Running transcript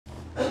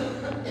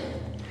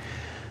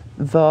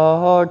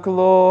The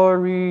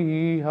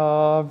glory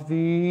of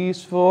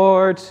these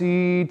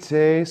 40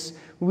 days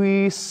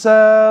we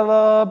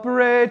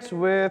celebrate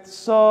with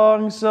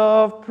songs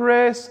of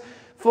praise,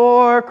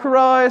 for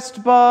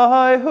Christ,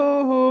 by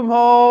whom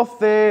all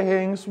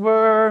things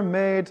were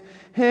made,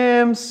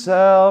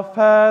 himself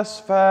has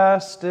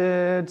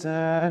fasted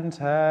and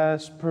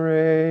has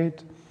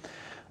prayed.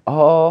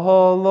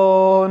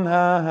 Alone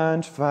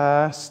and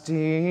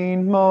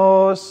fasting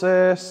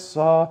Moses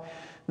saw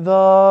the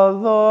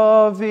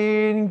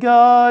loving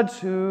God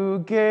who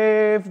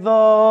gave the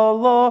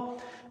law,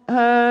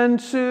 and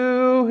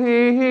to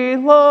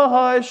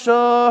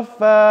Elijah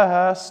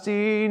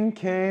fasting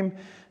came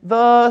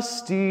the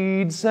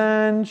steeds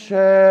and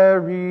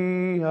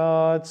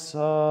chariots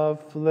of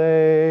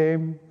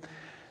flame.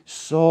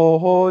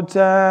 So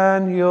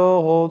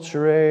Daniel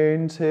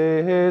trained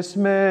his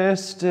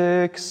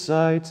mystic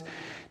sight,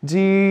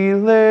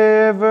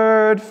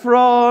 delivered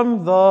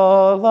from the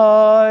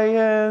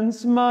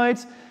lion's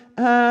might,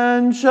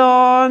 and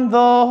John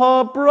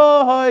the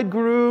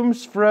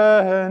bridegroom's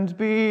friend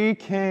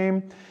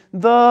became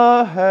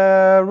the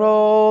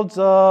herald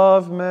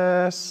of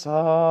Messiah's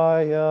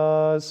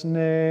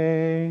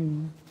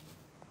name.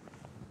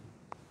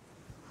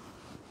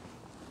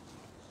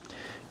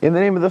 In the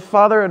name of the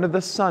Father, and of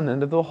the Son,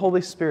 and of the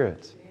Holy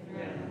Spirit.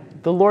 Amen.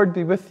 The Lord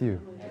be with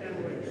you.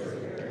 And with your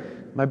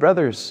spirit. My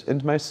brothers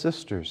and my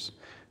sisters,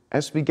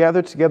 as we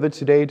gather together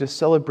today to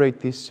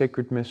celebrate these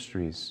sacred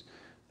mysteries,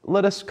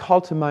 let us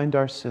call to mind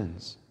our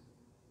sins.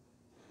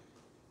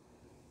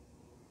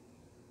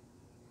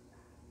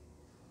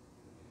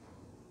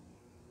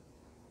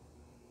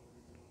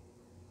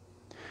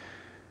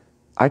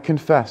 I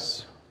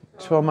confess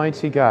to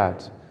Almighty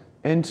God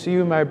and to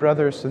you, my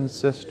brothers and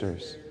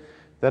sisters,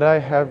 that I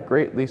have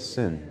greatly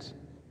sinned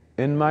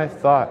in my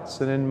thoughts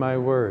and in my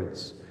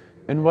words,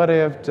 in what I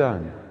have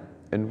done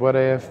and what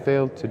I have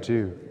failed to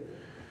do,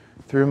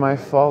 through my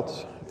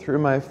fault, through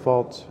my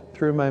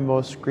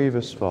most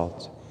grievous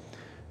fault.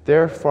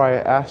 Therefore I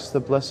ask the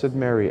Blessed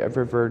Mary,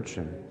 ever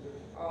Virgin,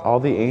 all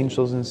the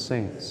angels and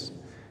saints,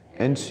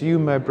 and to you,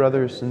 my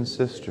brothers and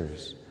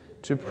sisters,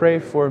 to pray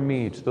for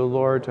me to the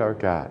Lord our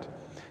God.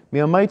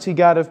 May Almighty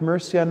God have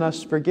mercy on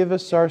us, forgive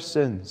us our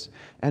sins,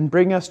 and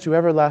bring us to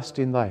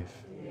everlasting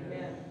life.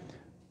 Amen.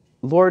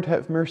 Lord,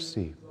 have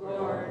mercy.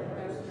 Lord, have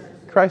mercy.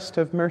 Christ,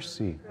 have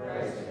mercy.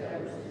 Christ,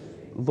 have mercy.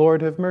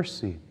 Lord, have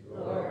mercy.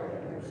 Lord,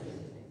 have mercy.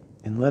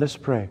 And let us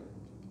pray.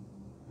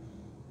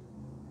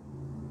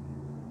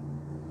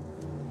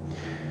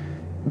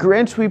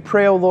 Grant, we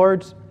pray, O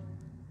Lord,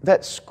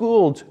 that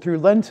schooled through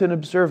Lenten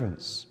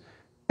observance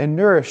and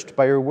nourished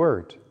by your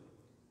word,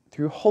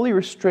 through holy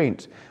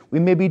restraint, we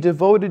may be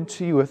devoted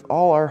to you with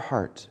all our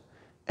heart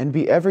and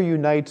be ever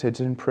united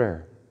in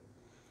prayer.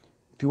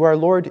 Through our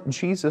Lord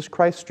Jesus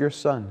Christ, your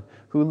Son,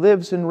 who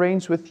lives and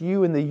reigns with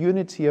you in the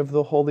unity of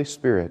the Holy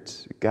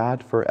Spirit,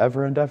 God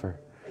forever and ever.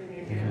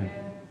 Amen. Amen.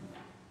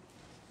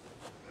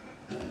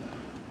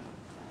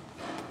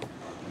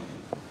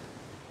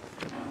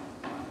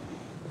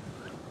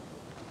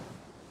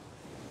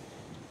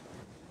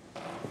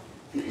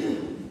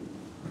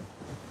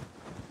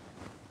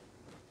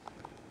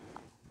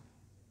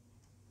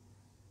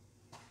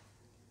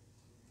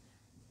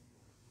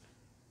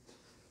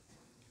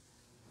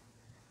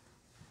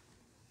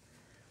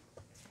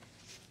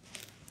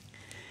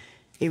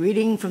 A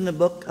reading from the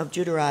book of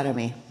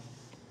Deuteronomy.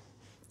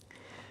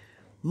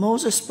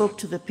 Moses spoke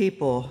to the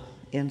people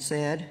and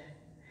said,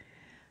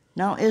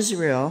 "Now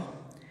Israel,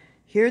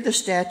 hear the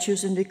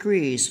statutes and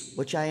decrees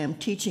which I am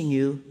teaching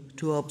you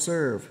to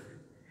observe,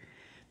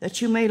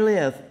 that you may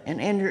live and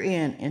enter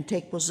in and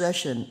take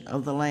possession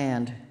of the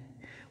land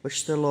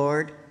which the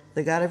Lord,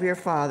 the God of your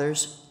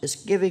fathers, is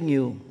giving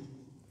you.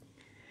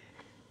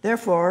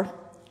 Therefore,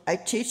 I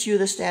teach you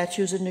the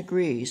statutes and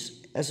decrees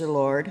as the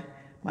Lord,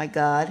 my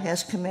God,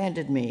 has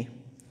commanded me,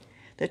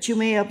 that you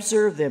may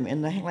observe them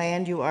in the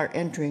land you are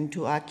entering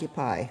to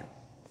occupy.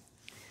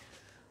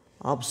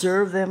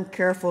 Observe them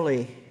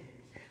carefully,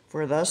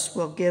 for thus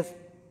you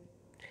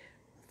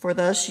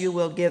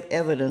will give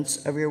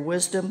evidence of your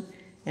wisdom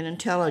and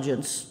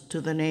intelligence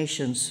to the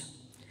nations,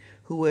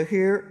 who will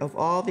hear of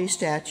all these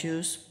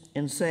statutes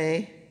and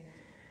say,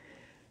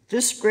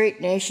 'This great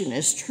nation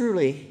is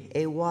truly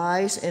a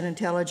wise and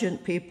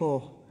intelligent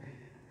people.'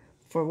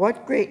 For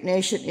what great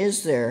nation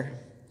is there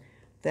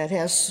that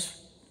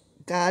has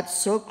God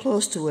so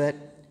close to it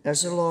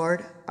as the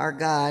Lord our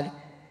God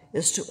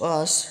is to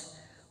us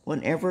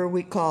whenever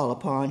we call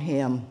upon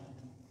him?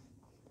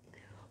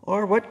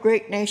 Or what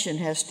great nation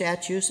has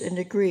statutes and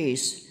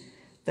decrees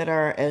that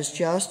are as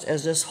just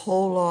as this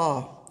whole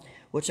law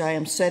which I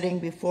am setting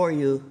before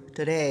you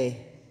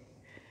today?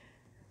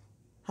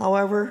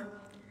 However,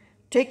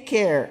 take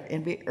care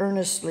and be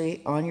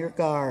earnestly on your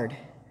guard,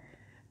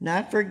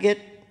 not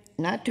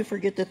to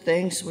forget the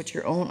things which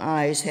your own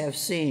eyes have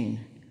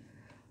seen,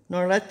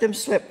 nor let them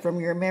slip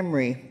from your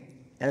memory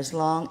as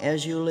long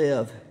as you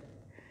live,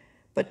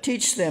 but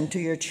teach them to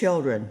your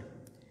children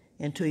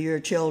and to your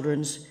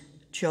children's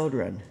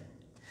children."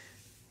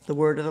 The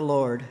word of the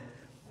Lord.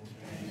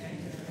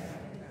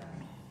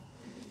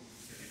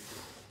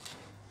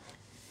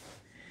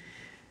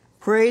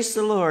 Praise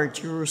the Lord,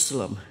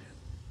 Jerusalem.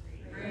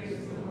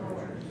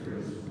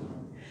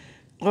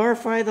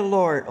 Glorify the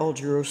Lord, O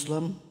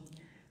Jerusalem.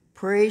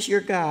 Praise your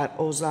God,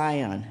 O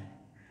Zion.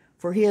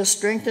 For he has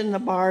strengthened the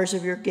bars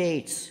of your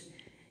gates.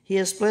 He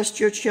has blessed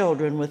your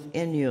children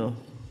within you.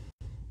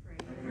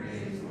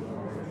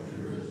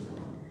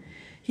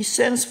 He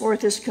sends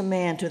forth his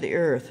command to the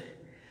earth.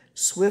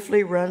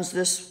 Swiftly runs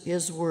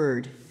his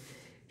word.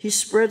 He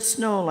spreads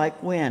snow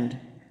like wind.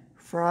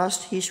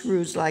 Frost he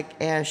strews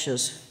like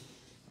ashes.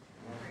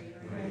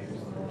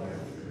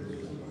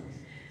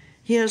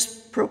 He has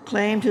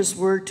proclaimed his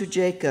word to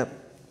Jacob,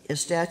 his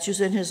statutes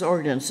and his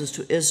ordinances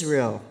to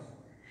Israel.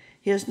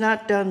 He has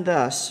not done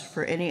thus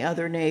for any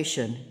other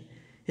nation.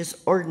 His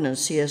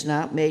ordinance he has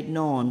not made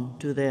known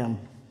to them.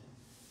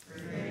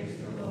 Praise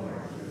the Lord.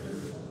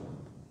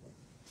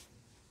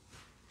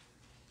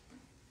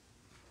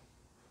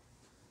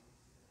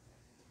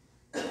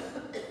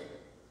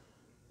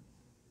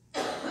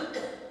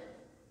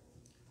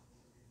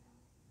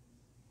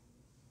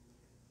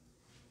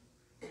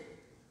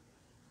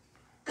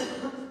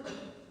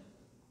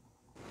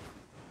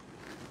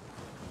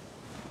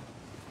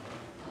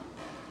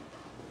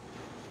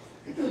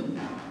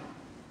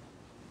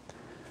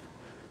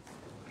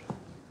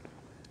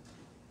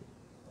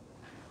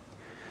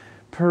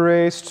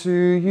 Praise to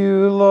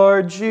you,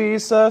 Lord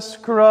Jesus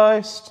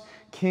Christ,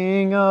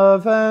 King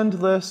of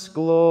endless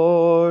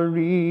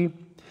glory.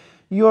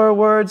 Your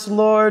words,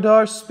 Lord,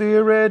 are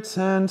spirit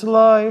and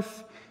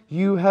life.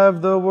 You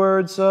have the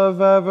words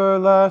of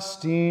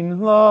everlasting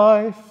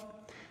life.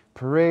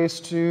 Praise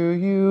to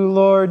you,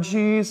 Lord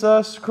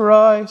Jesus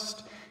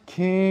Christ,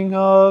 King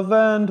of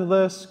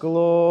endless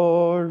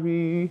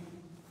glory.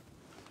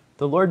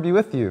 The Lord be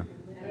with you.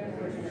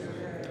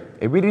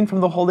 A reading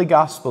from the Holy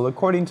Gospel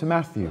according to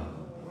Matthew.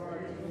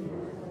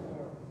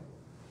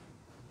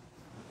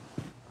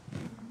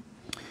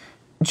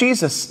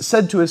 Jesus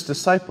said to his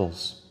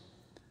disciples,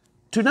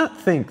 "Do not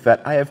think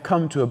that I have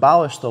come to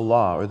abolish the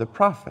law or the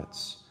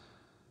prophets.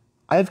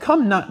 I have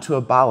come not to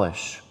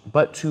abolish,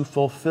 but to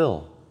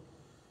fulfill.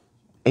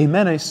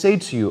 Amen, I say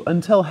to you,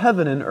 until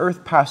heaven and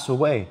earth pass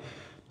away,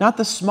 not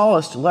the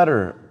smallest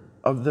letter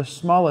of the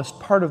smallest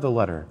part of the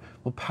letter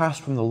will pass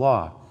from the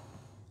law,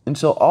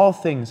 until all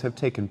things have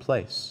taken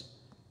place.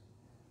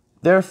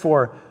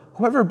 Therefore,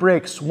 whoever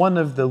breaks one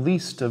of the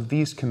least of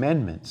these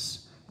commandments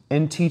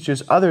and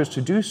teaches others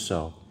to do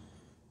so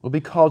will be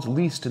called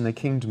least in the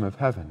kingdom of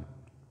heaven.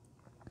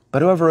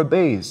 But whoever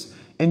obeys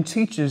and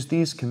teaches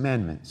these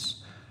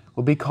commandments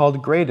will be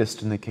called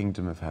greatest in the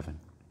kingdom of heaven."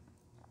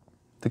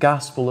 The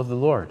Gospel of the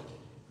Lord.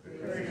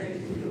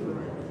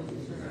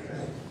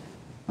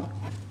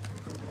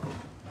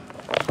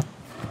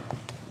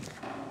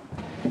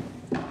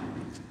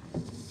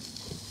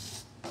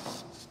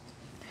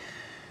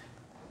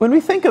 When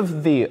we think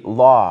of the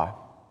law,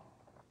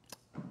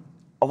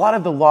 a lot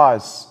of the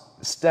laws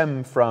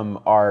stem from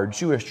our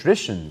Jewish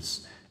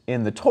traditions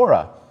in the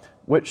Torah,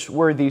 which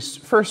were these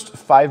first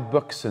 5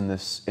 books in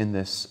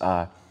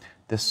the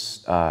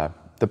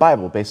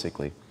Bible,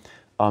 basically.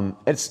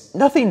 It's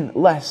nothing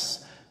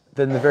less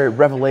than the very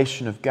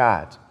revelation of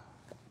God.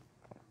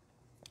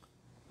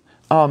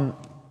 And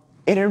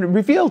it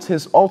revealed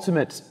his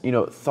ultimate,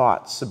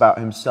 thoughts about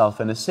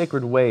himself and a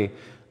sacred way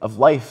of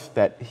life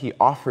that he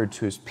offered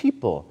to his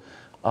people.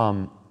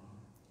 In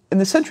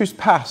the centuries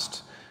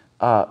past,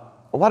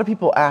 a lot of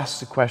people asked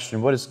the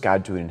question, what is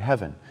God doing in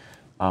heaven?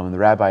 And the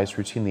rabbis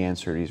routinely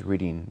answered, he's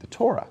reading the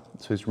Torah.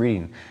 So he's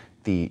reading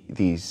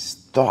these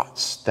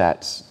thoughts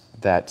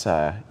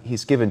that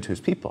he's given to his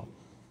people.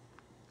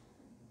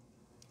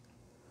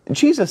 And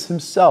Jesus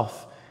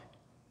himself,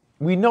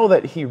 we know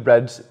that he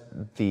read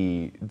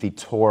the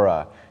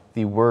Torah,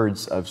 the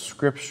words of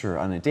Scripture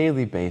on a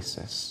daily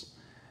basis.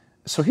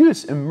 So he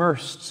was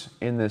immersed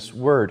in this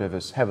word of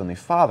his heavenly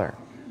Father.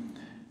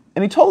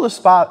 And he told his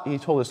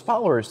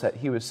followers that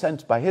he was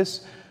sent by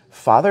his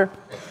Father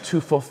to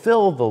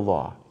fulfill the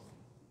law,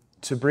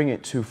 to bring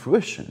it to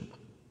fruition.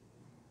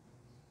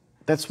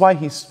 That's why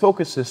he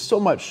focuses so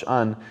much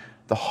on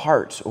the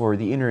heart or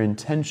the inner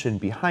intention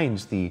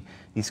behind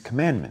these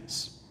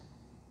commandments.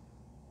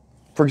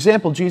 For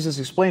example, Jesus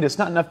explained it's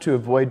not enough to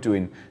avoid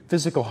doing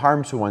physical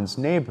harm to one's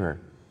neighbor.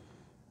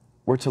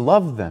 We're to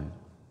love them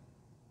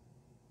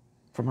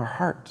from our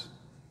heart.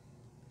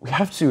 We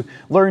have to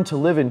learn to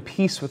live in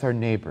peace with our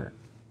neighbor.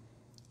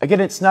 Again,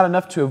 it's not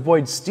enough to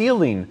avoid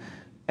stealing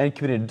and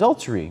committing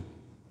adultery.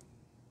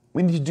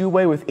 We need to do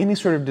away with any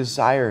sort of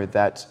desire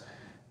that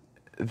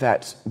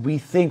we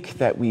think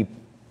that we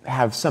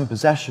have some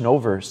possession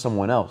over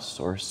someone else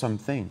or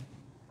something.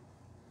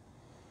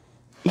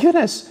 Even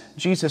as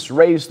Jesus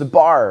raised the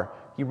bar,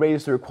 he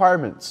raised the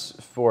requirements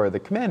for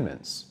the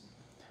commandments.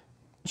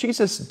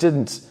 Jesus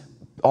didn't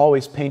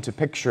always paint a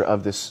picture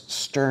of this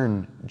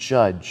stern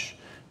judge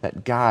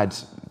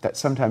that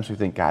sometimes we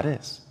think God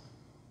is.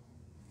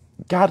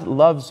 God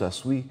loves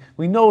us. We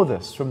know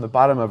this from the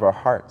bottom of our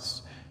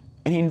hearts,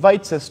 and he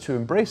invites us to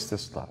embrace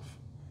this love.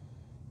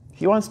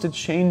 He wants to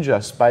change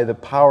us by the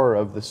power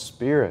of the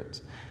Spirit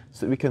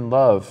so that we can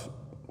love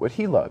what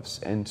he loves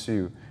and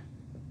to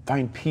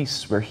find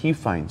peace where he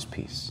finds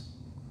peace.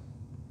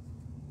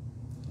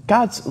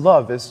 God's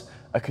love is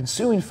a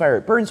consuming fire.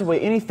 It burns away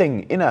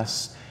anything in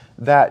us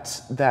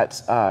that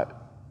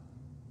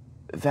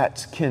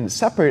can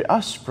separate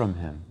us from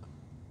him.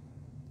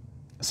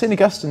 St.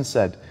 Augustine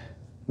said,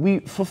 "We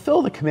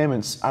fulfill the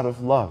commandments out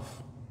of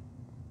love.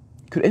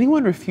 Could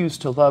anyone refuse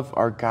to love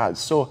our God,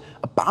 so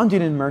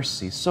abounding in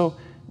mercy, so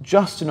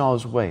just in all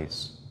his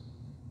ways?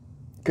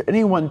 Could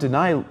anyone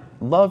deny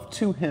love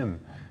to him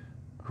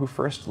who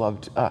first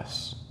loved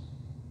us,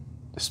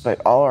 despite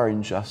all our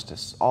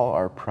injustice, all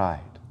our pride?"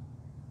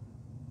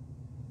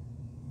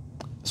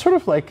 Sort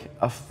of like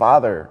a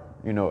father,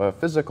 a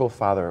physical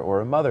father or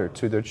a mother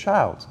to their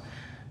child.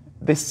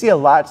 They see a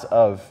lot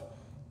of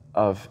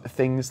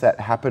things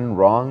that happen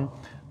wrong,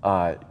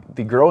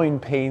 the growing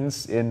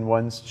pains in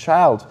one's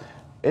child.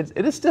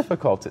 It is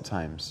difficult at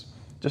times,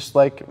 just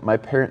like my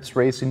parents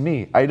raising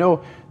me. I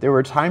know there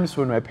were times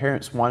when my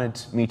parents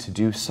wanted me to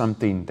do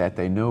something that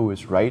they know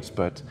is right,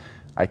 but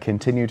I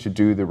continued to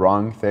do the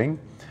wrong thing.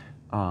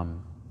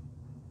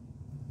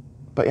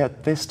 But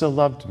yet they still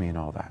loved me and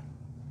all that.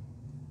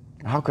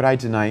 How could I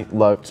deny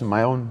love to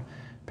my own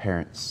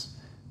parents,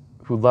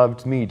 who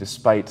loved me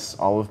despite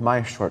all of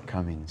my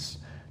shortcomings,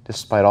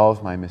 despite all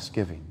of my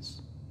misgivings?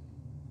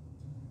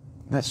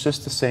 That's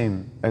just the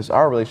same as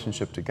our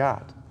relationship to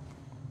God.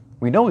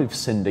 We know we've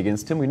sinned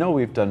against him, we know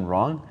we've done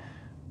wrong,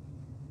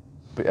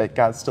 but yet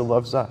God still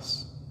loves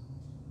us.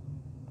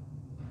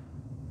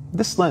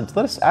 This Lent,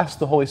 let us ask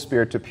the Holy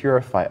Spirit to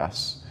purify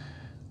us,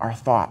 our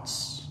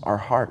thoughts, our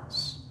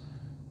hearts,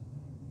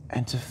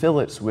 and to fill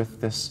it with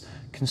this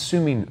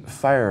consuming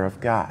fire of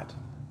God.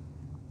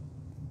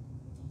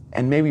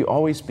 And may we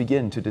always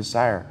begin to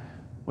desire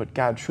what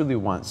God truly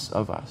wants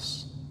of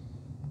us.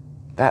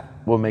 That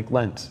will make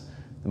Lent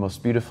the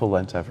most beautiful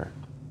Lent ever.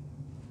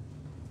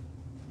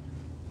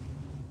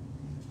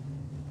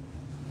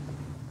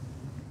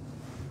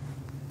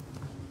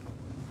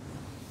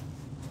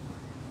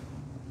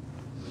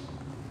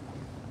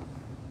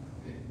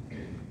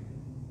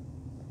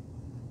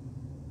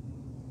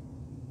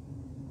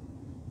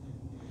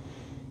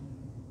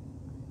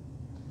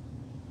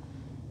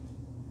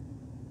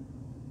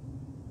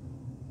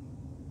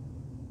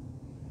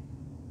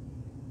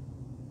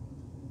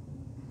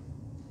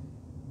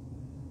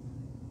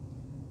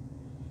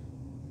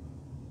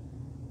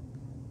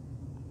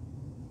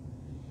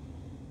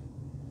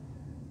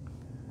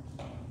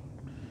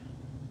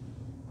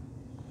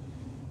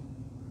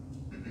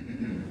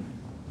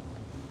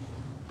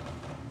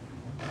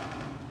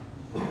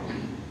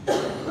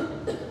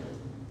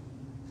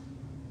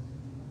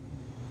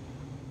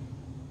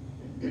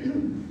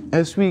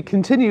 As we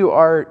continue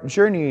our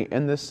journey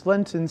in this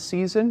Lenten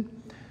season,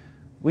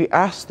 we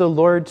ask the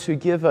Lord to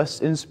give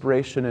us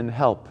inspiration and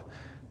help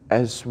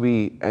as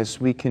we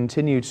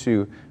continue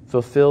to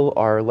fulfill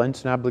our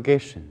Lenten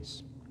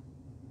obligations.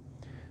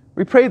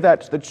 We pray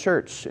that the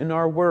Church in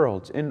our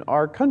world, in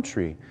our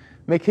country,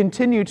 may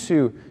continue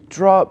to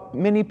draw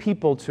many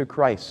people to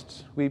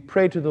Christ. We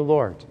pray to the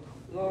Lord.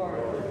 Lord,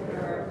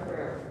 hear our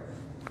prayer.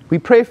 We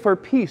pray for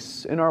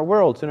peace in our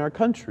world, in our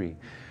country,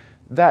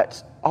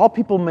 that all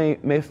people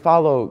may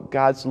follow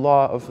God's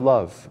law of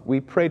love. We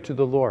pray to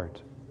the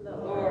Lord.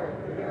 Lord,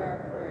 hear our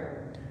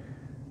prayer.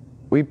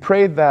 We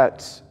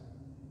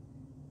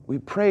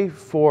pray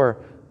for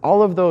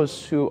all of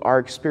those who are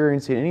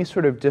experiencing any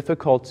sort of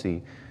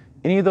difficulty,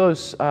 any of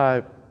those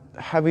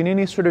having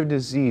any sort of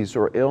disease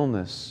or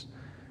illness.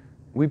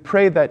 We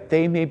pray that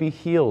they may be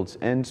healed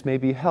and may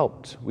be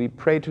helped. We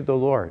pray to the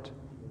Lord.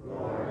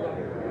 Lord,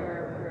 hear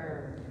our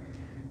prayer.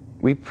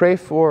 We pray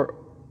for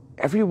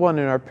everyone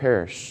in our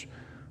parish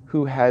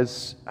who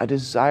has a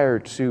desire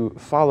to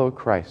follow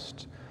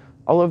Christ,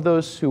 all of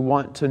those who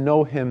want to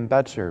know him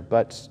better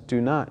but do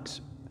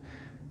not.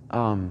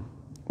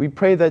 We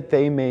pray that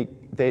they may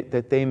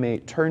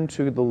turn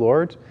to the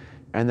Lord,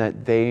 and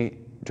that they,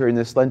 during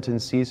this Lenten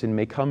season,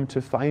 may come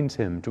to find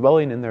him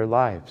dwelling in their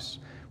lives.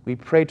 We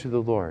pray to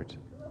the Lord.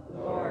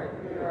 Lord,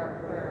 hear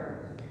our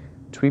prayer.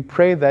 We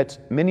pray that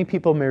many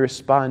people may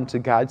respond to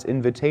God's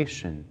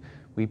invitation.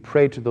 We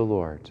pray to the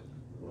Lord.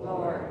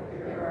 Lord,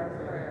 hear our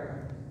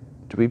prayer.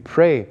 We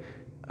pray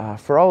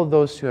for all of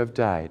those who have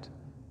died,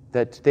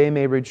 that they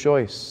may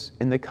rejoice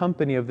in the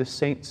company of the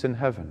saints in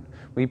heaven.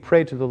 We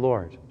pray to the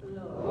Lord.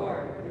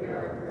 Lord, hear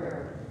our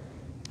prayer.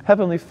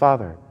 Heavenly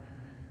Father,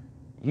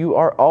 you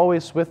are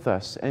always with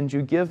us, and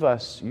you give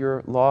us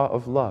your law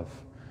of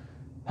love.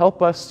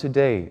 Help us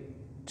today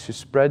to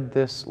spread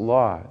this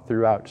law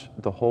throughout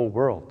the whole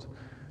world.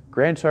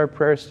 Grant our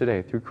prayers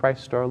today through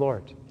Christ our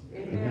Lord.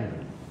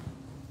 Amen.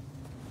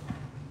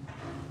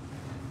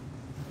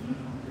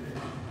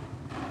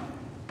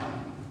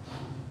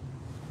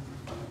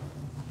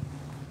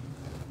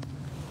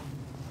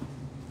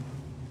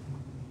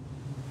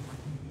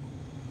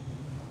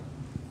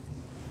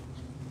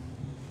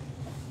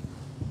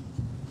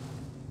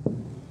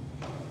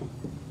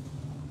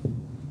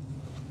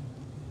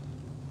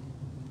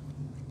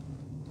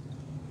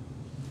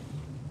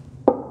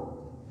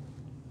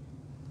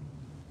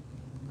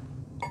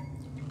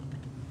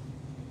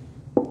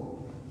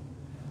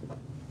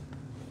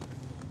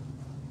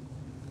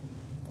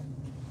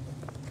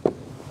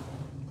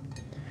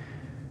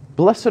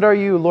 Blessed are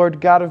you, Lord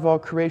God of all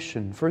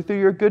creation, for through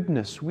your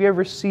goodness we have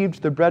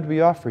received the bread we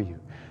offer you,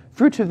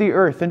 fruit of the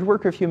earth and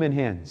work of human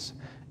hands.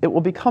 It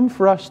will become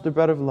for us the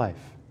bread of life.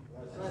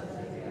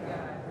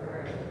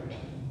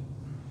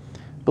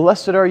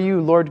 Blessed are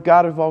you, Lord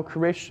God of all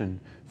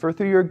creation, for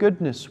through your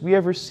goodness we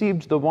have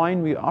received the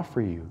wine we offer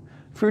you,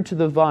 fruit of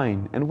the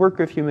vine and work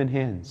of human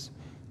hands.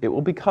 It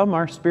will become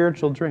our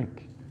spiritual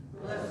drink.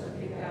 Blessed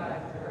be God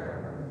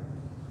forever.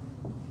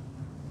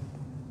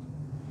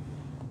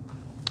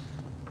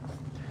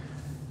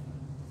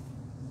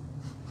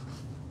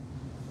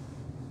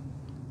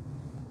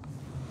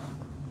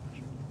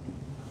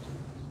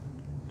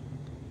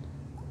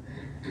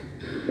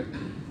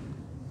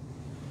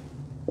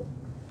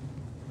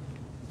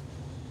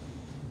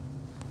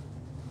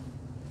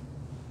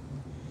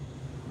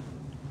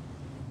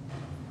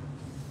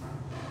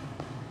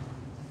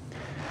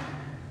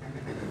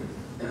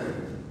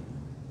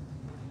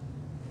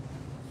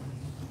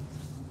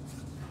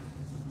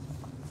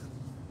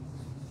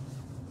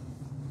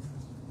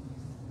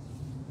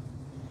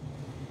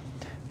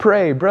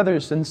 Pray,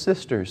 brothers and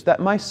sisters, that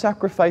my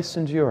sacrifice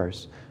and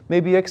yours may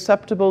be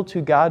acceptable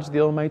to God the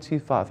Almighty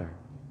Father.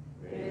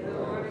 May the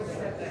Lord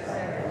accept the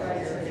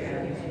sacrifice of your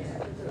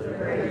hands to the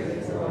praise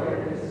of the Lord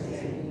and his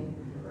name,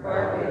 for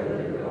our good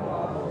and good of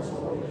all Most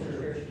Holy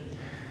Church.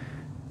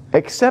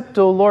 Accept,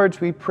 O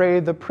Lord, we pray,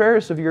 the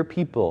prayers of your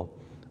people,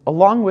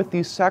 along with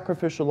these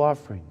sacrificial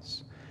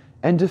offerings,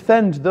 and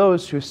defend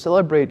those who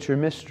celebrate your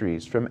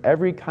mysteries from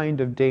every kind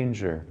of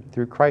danger,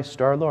 through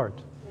Christ our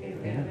Lord.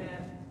 Amen.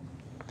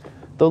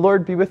 The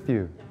Lord be with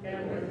you.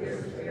 And with your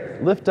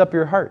spirit. Lift up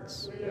your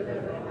hearts.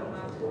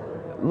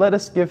 Let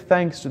us give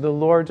thanks to the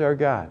Lord our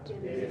God.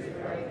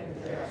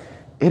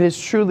 It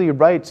is truly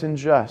right and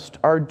just,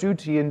 our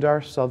duty and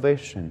our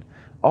salvation,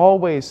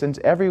 always and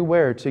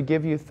everywhere to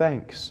give you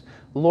thanks,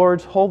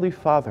 Lord, Holy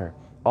Father,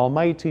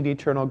 Almighty and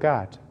eternal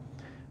God.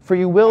 For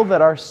you will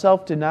that our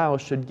self-denial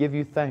should give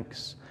you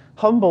thanks,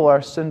 humble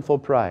our sinful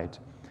pride,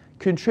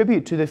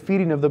 contribute to the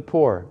feeding of the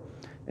poor,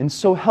 and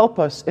so help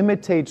us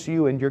imitate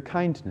you in your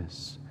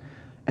kindness.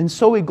 And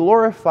so we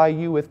glorify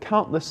you with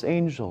countless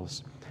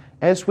angels,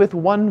 as with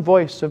one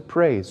voice of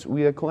praise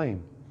we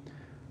acclaim,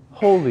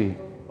 Holy,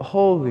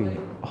 holy,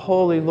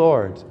 holy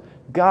Lord,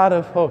 God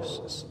of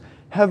hosts,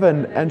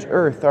 heaven and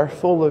earth are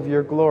full of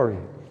your glory.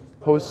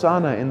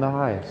 Hosanna in the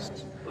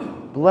highest.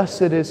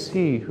 Blessed is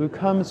he who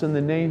comes in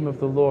the name of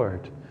the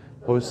Lord.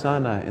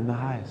 Hosanna in the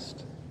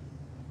highest.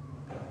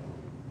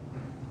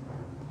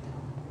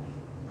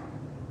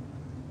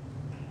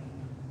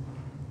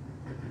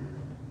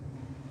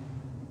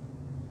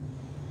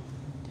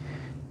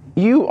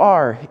 You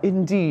are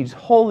indeed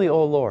holy,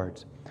 O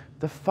Lord,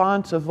 the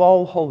font of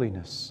all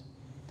holiness.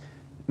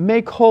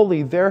 Make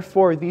holy,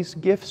 therefore, these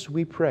gifts,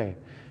 we pray,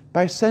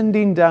 by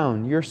sending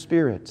down your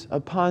Spirit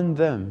upon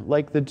them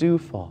like the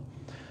dewfall,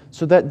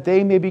 so that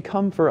they may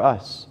become for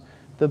us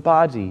the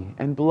body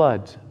and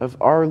blood of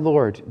our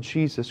Lord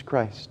Jesus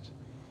Christ.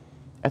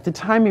 At the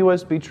time he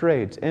was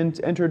betrayed and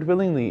entered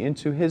willingly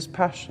into his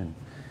passion,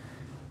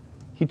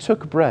 he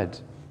took bread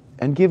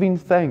and, giving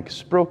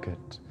thanks, broke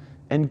it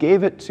and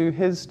gave it to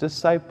his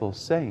disciples,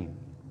 saying,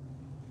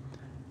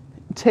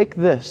 Take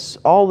this,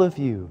 all of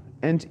you,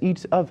 and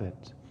eat of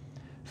it,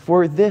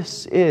 for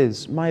this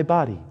is my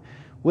body,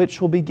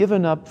 which will be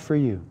given up for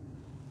you.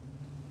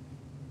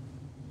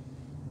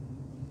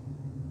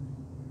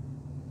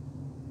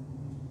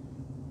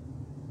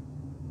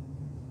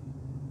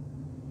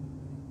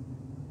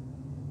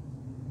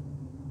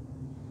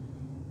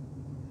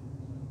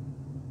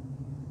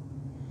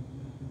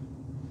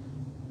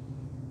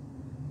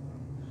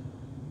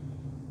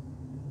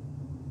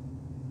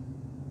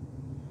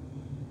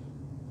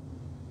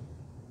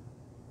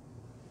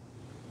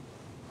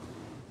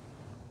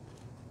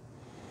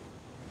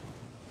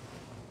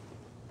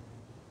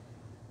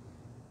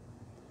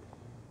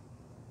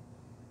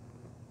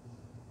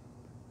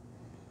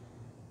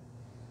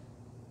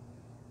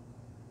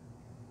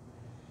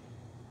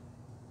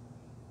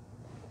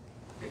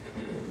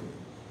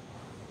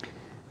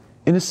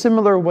 In a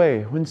similar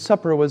way, when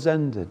supper was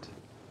ended,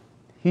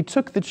 he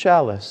took the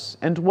chalice,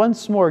 and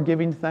once more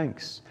giving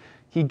thanks,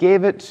 he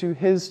gave it to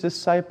his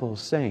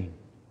disciples, saying,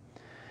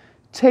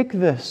 Take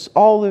this,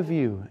 all of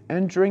you,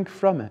 and drink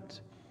from it,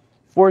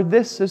 for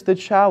this is the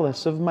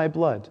chalice of my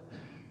blood,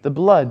 the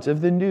blood of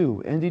the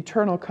new and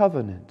eternal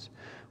covenant,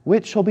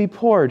 which shall be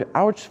poured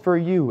out for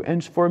you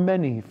and for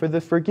many for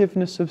the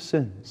forgiveness of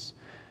sins.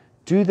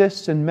 Do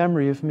this in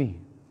memory of me.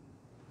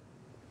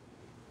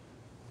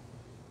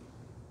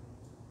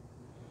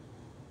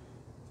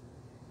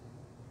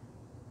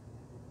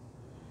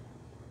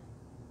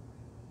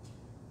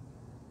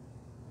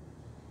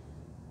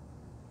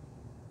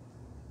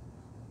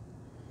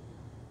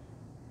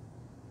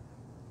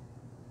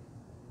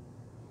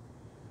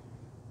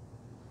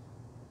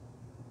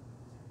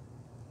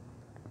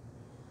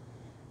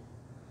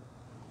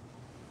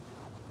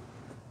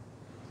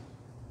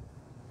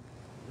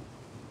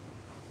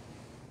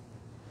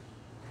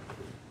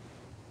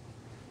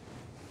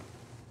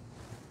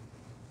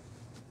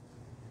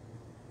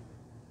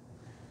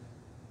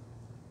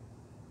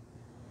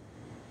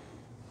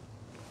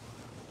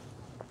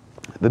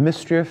 The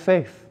mystery of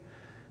faith.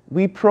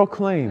 We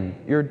proclaim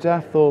your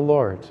death, O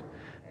Lord,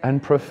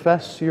 and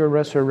profess your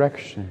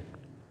resurrection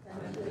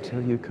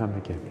till you come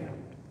again.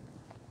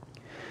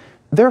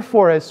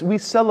 Therefore, as we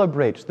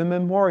celebrate the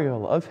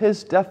memorial of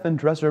his death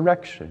and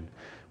resurrection,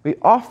 we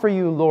offer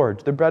you,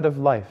 Lord, the bread of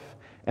life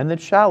and the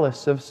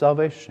chalice of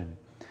salvation,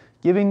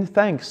 giving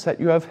thanks that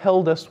you have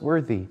held us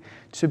worthy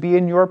to be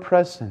in your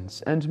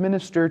presence and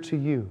minister to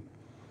you.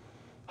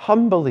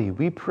 Humbly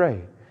we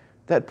pray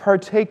that,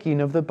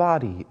 partaking of the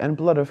body and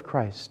blood of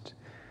Christ,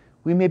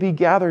 we may be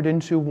gathered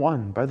into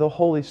one by the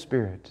Holy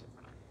Spirit.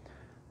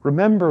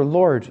 Remember,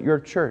 Lord, your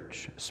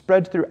church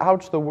spread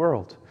throughout the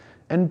world,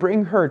 and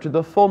bring her to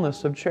the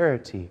fullness of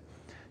charity,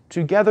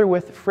 together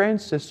with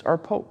Francis our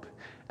Pope,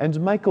 and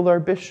Michael our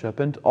Bishop,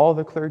 and all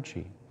the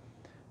clergy.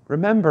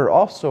 Remember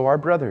also our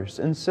brothers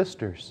and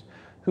sisters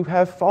who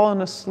have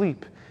fallen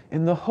asleep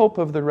in the hope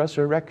of the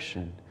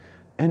resurrection,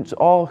 and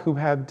all who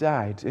have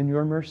died in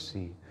your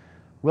mercy.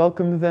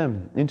 Welcome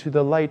them into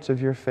the light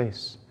of your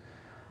face.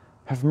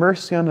 Have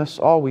mercy on us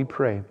all, we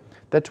pray,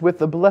 that with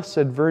the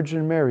Blessed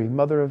Virgin Mary,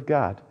 Mother of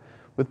God,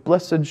 with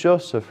blessed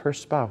Joseph, her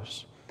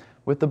spouse,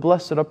 with the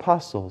blessed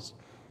apostles,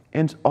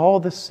 and all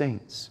the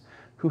saints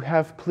who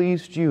have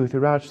pleased you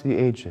throughout the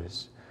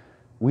ages,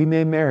 we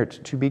may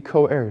merit to be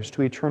co-heirs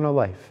to eternal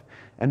life,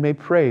 and may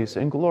praise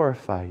and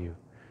glorify you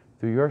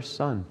through your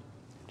Son,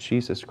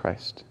 Jesus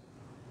Christ.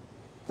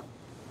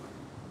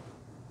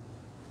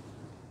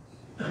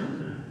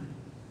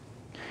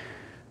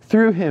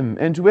 Through him,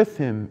 and with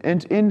him,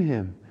 and in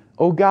him,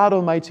 O God,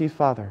 Almighty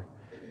Father,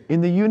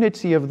 in the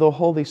unity of the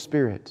Holy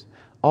Spirit,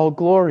 all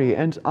glory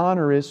and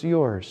honor is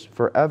yours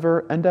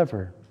forever and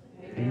ever.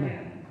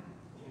 Amen.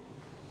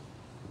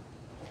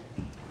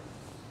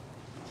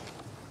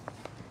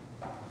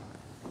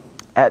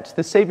 At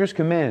the Savior's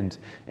command,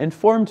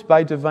 informed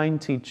by divine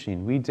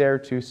teaching, we dare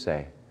to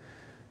say,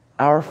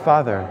 Our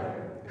Father,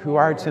 who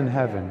art in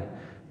heaven,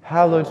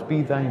 hallowed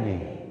be thy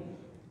name.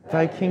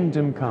 Thy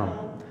kingdom come,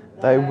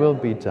 thy will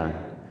be done,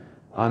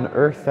 on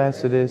earth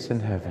as it is in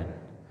heaven.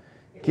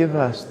 Give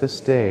us this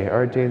day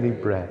our daily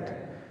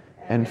bread,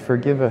 and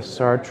forgive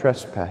us our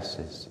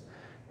trespasses,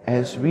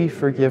 as we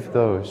forgive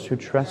those who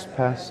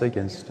trespass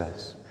against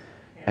us.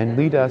 And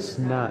lead us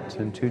not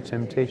into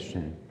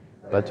temptation,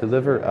 but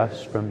deliver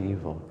us from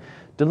evil.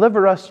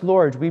 Deliver us,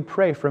 Lord, we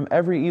pray, from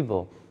every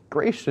evil.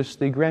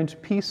 Graciously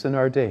grant peace in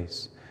our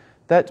days,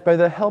 that by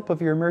the help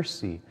of your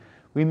mercy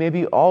we may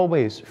be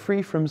always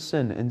free from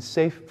sin and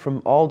safe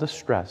from all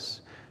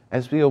distress,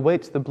 as we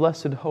await the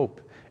blessed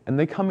hope and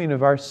the coming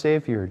of our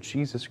Savior,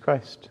 Jesus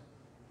Christ.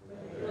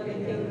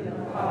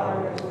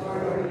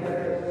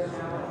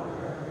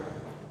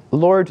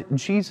 Lord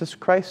Jesus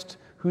Christ,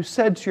 who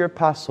said to your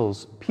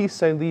apostles,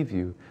 Peace I leave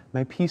you,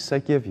 my peace I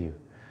give you,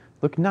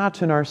 look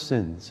not on our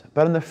sins,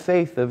 but on the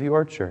faith of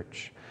your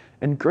church,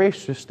 and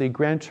graciously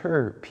grant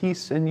her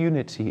peace and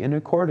unity in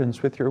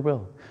accordance with your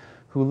will,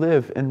 who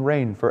live and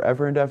reign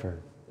forever and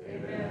ever.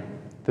 Amen.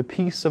 The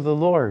peace of the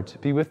Lord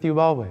be with you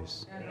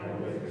always. And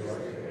with your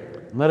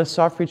spirit. Let us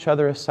offer each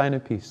other a sign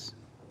of peace.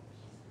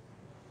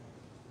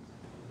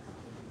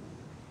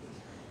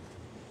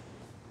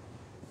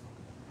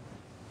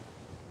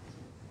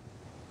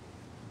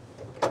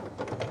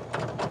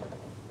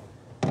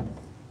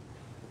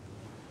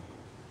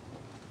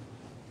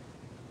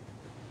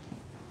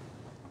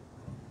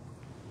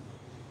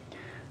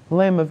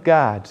 Lamb of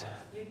God,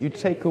 you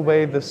take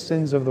away the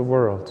sins of the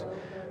world.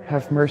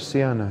 Have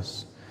mercy on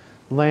us.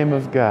 Lamb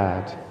of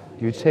God,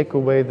 you take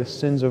away the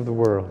sins of the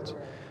world.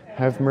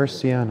 Have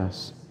mercy on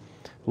us.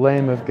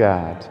 Lamb of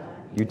God,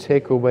 you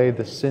take away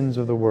the sins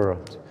of the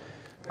world.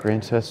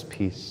 Grant us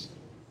peace.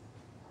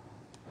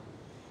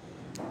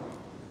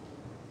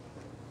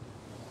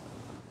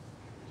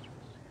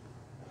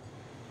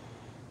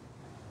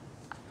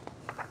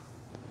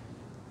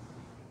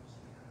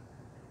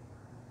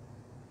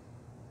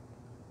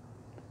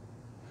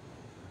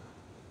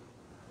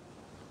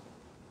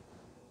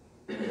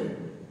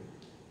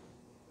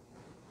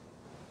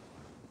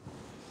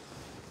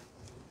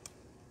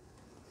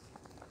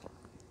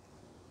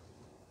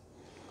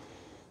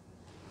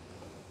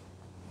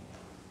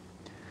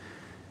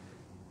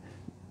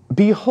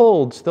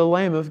 Behold the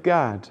Lamb of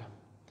God.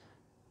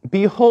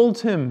 Behold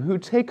him who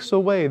takes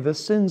away the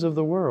sins of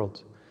the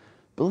world.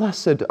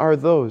 Blessed are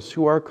those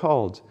who are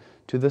called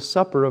to the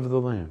supper of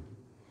the Lamb.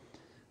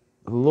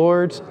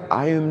 Lord,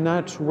 I am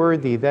not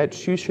worthy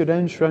that you should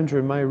enter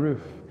under my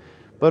roof,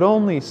 but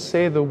only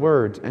say the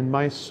word, and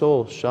my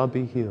soul shall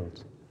be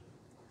healed.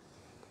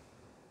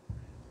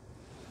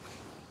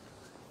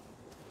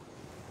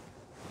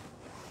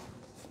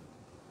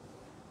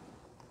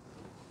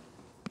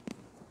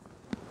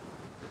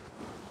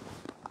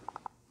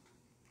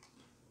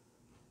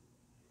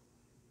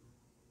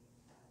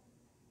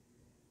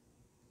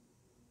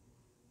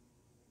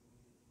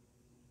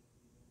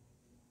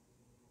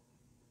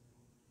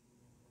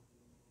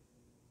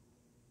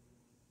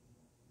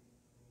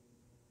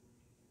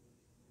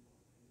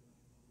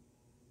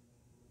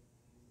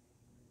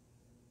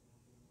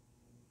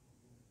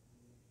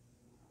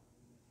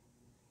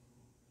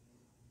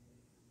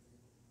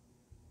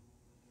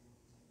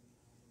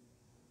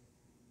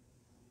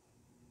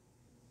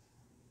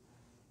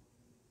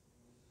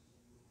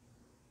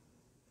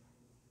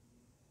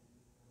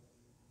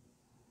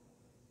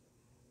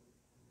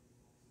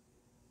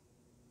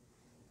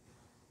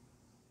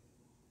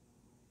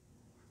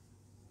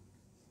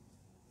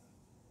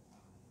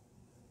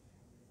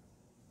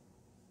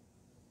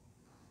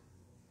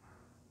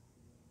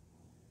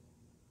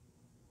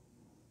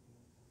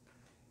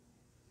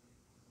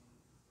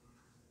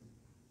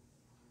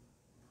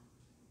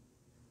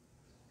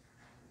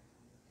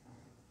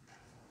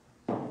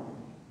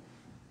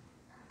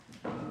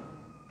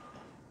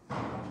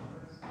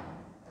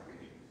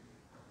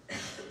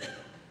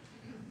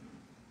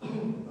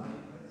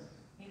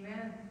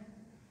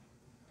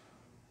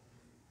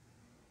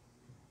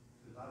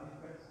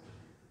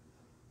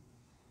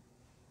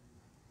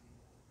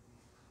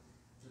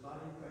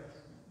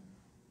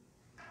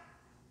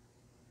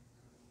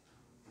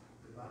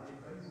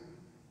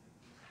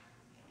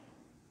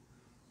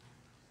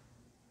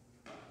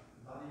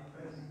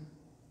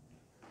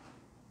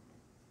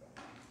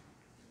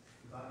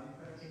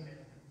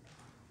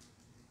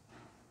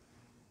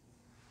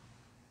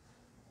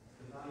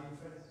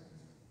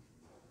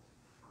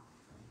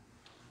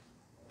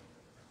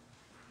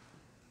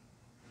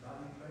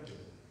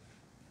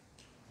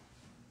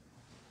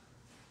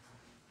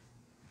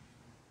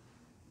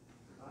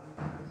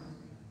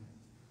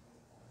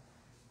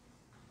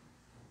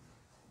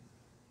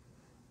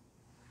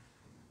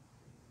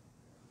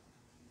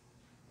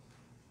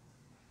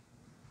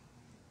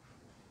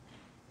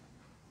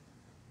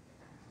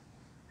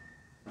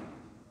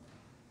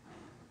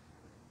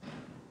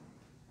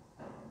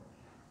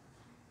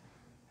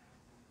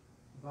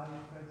 The body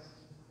of Christ.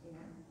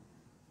 Amen.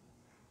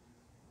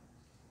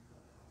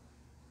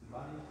 The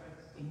body of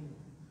Christ. Amen.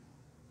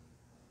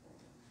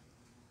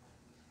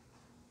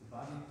 The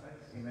body of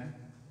Christ. Amen.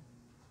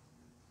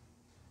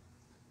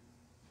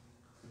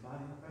 The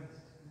body of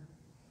Christ.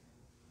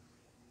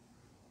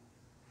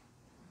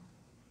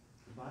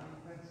 The body of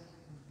Christ.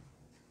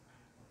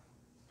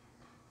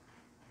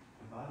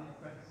 The body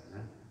of Christ.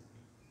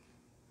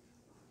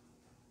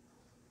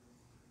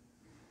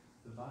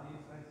 The body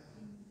of Christ.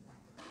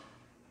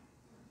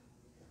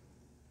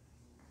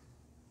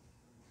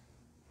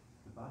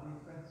 The body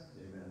of Christ.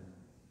 Amen.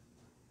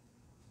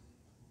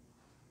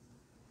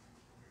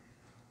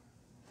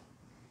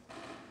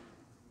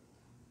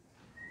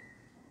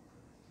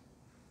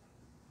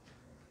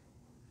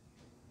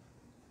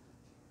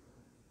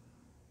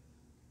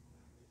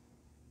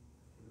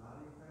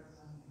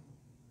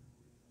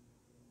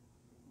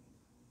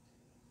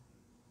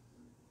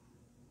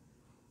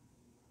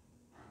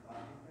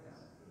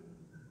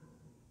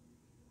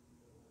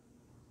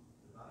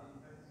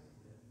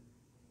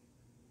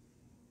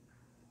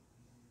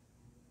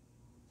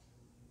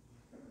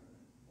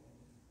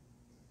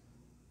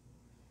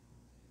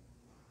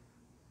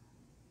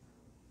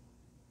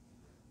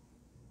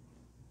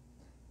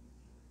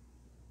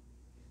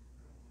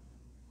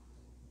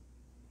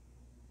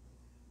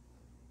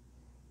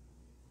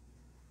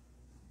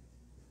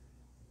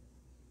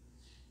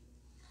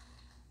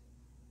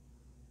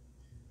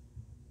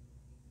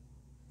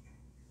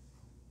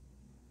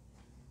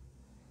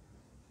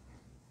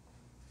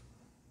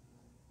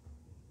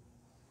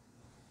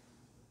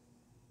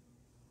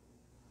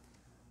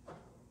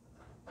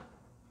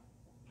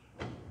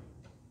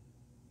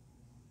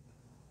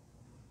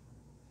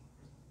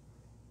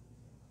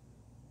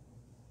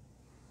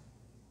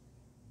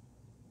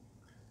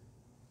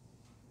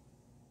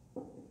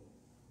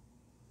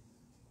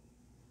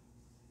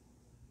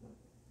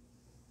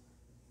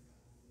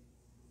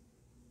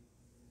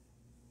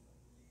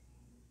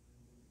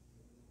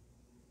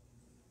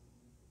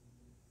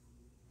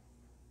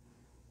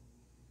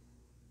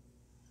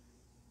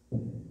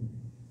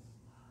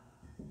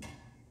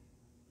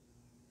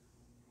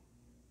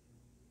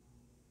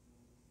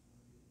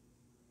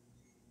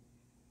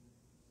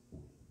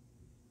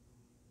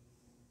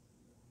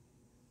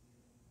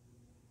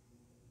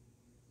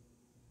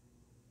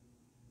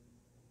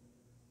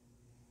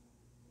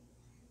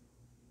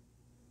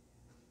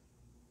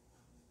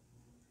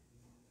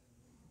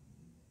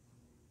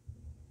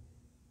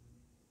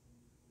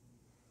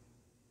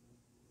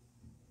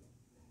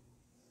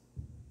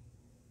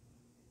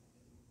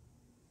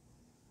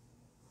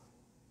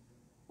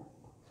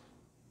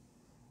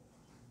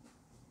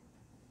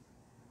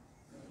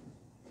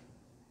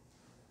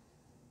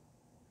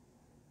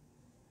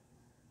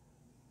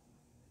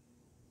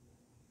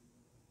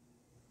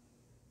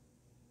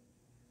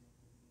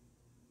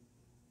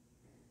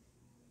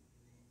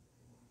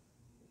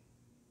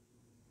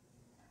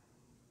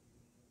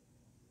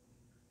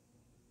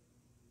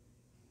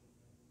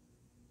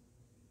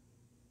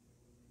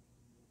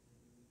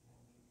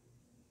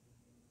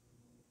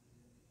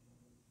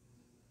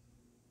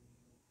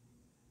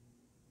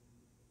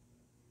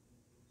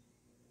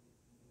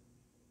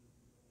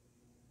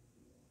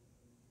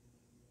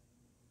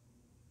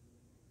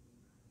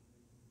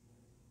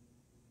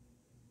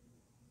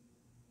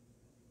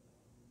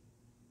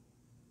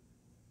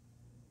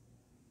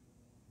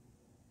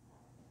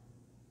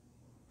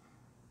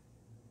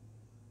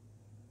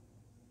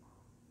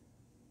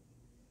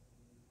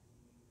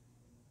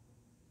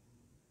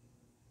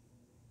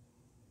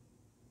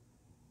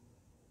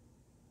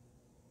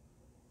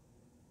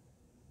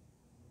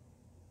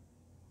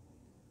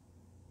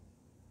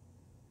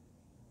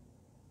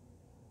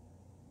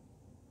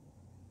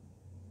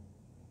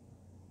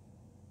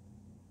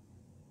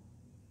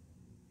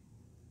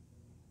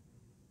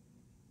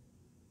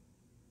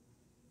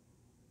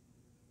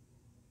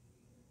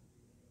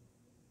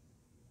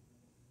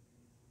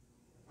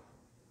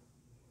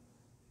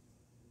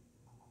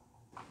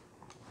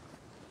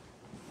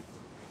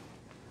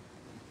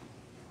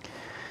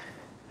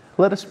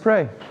 Let us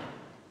pray.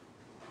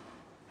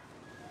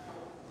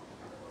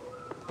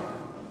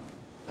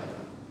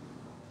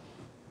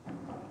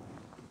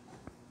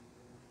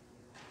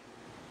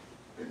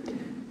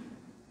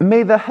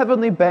 May the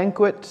heavenly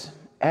banquet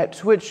at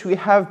which we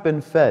have been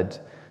fed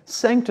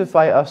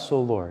sanctify us, O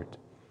Lord,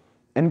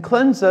 and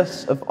cleanse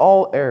us of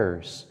all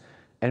errors,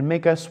 and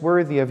make us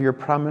worthy of your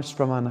promise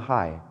from on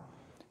high.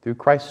 Through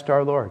Christ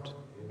our Lord.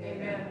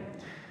 Amen.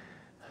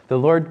 The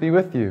Lord be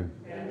with you.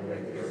 And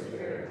with your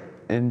spirit.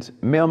 And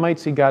may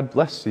Almighty God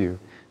bless you,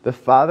 the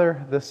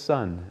Father, the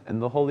Son,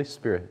 and the Holy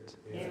Spirit.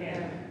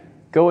 Amen.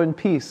 Go in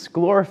peace,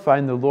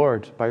 glorifying the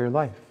Lord by your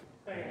life.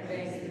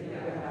 Thanks be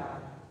to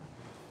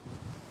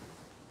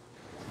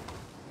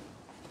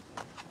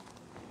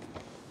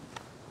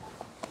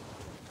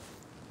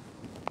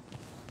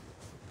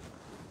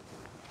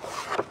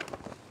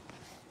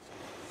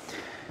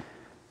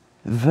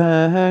God.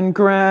 Then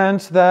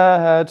grant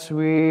that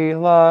we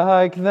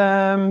like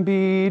them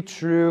be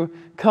true,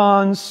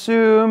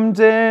 consumed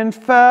in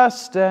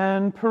fast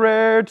and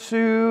prayer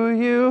to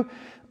you.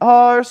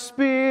 Our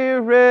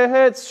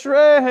spirit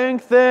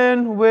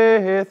strengthen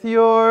with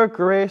your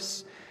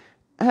grace,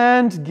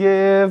 and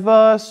give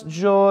us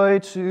joy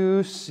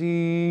to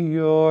see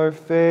your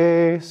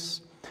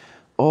face.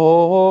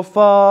 O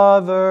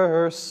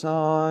Father,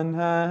 Son,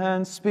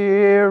 and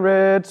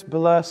Spirit,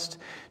 blessed,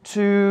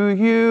 to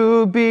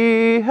you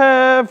be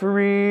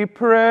every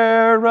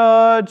prayer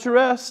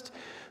addressed,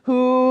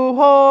 who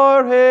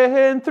are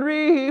in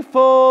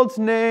threefold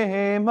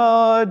name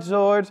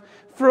adored,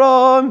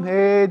 from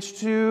age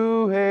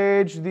to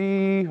age,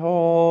 the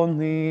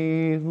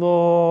only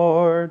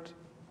Lord.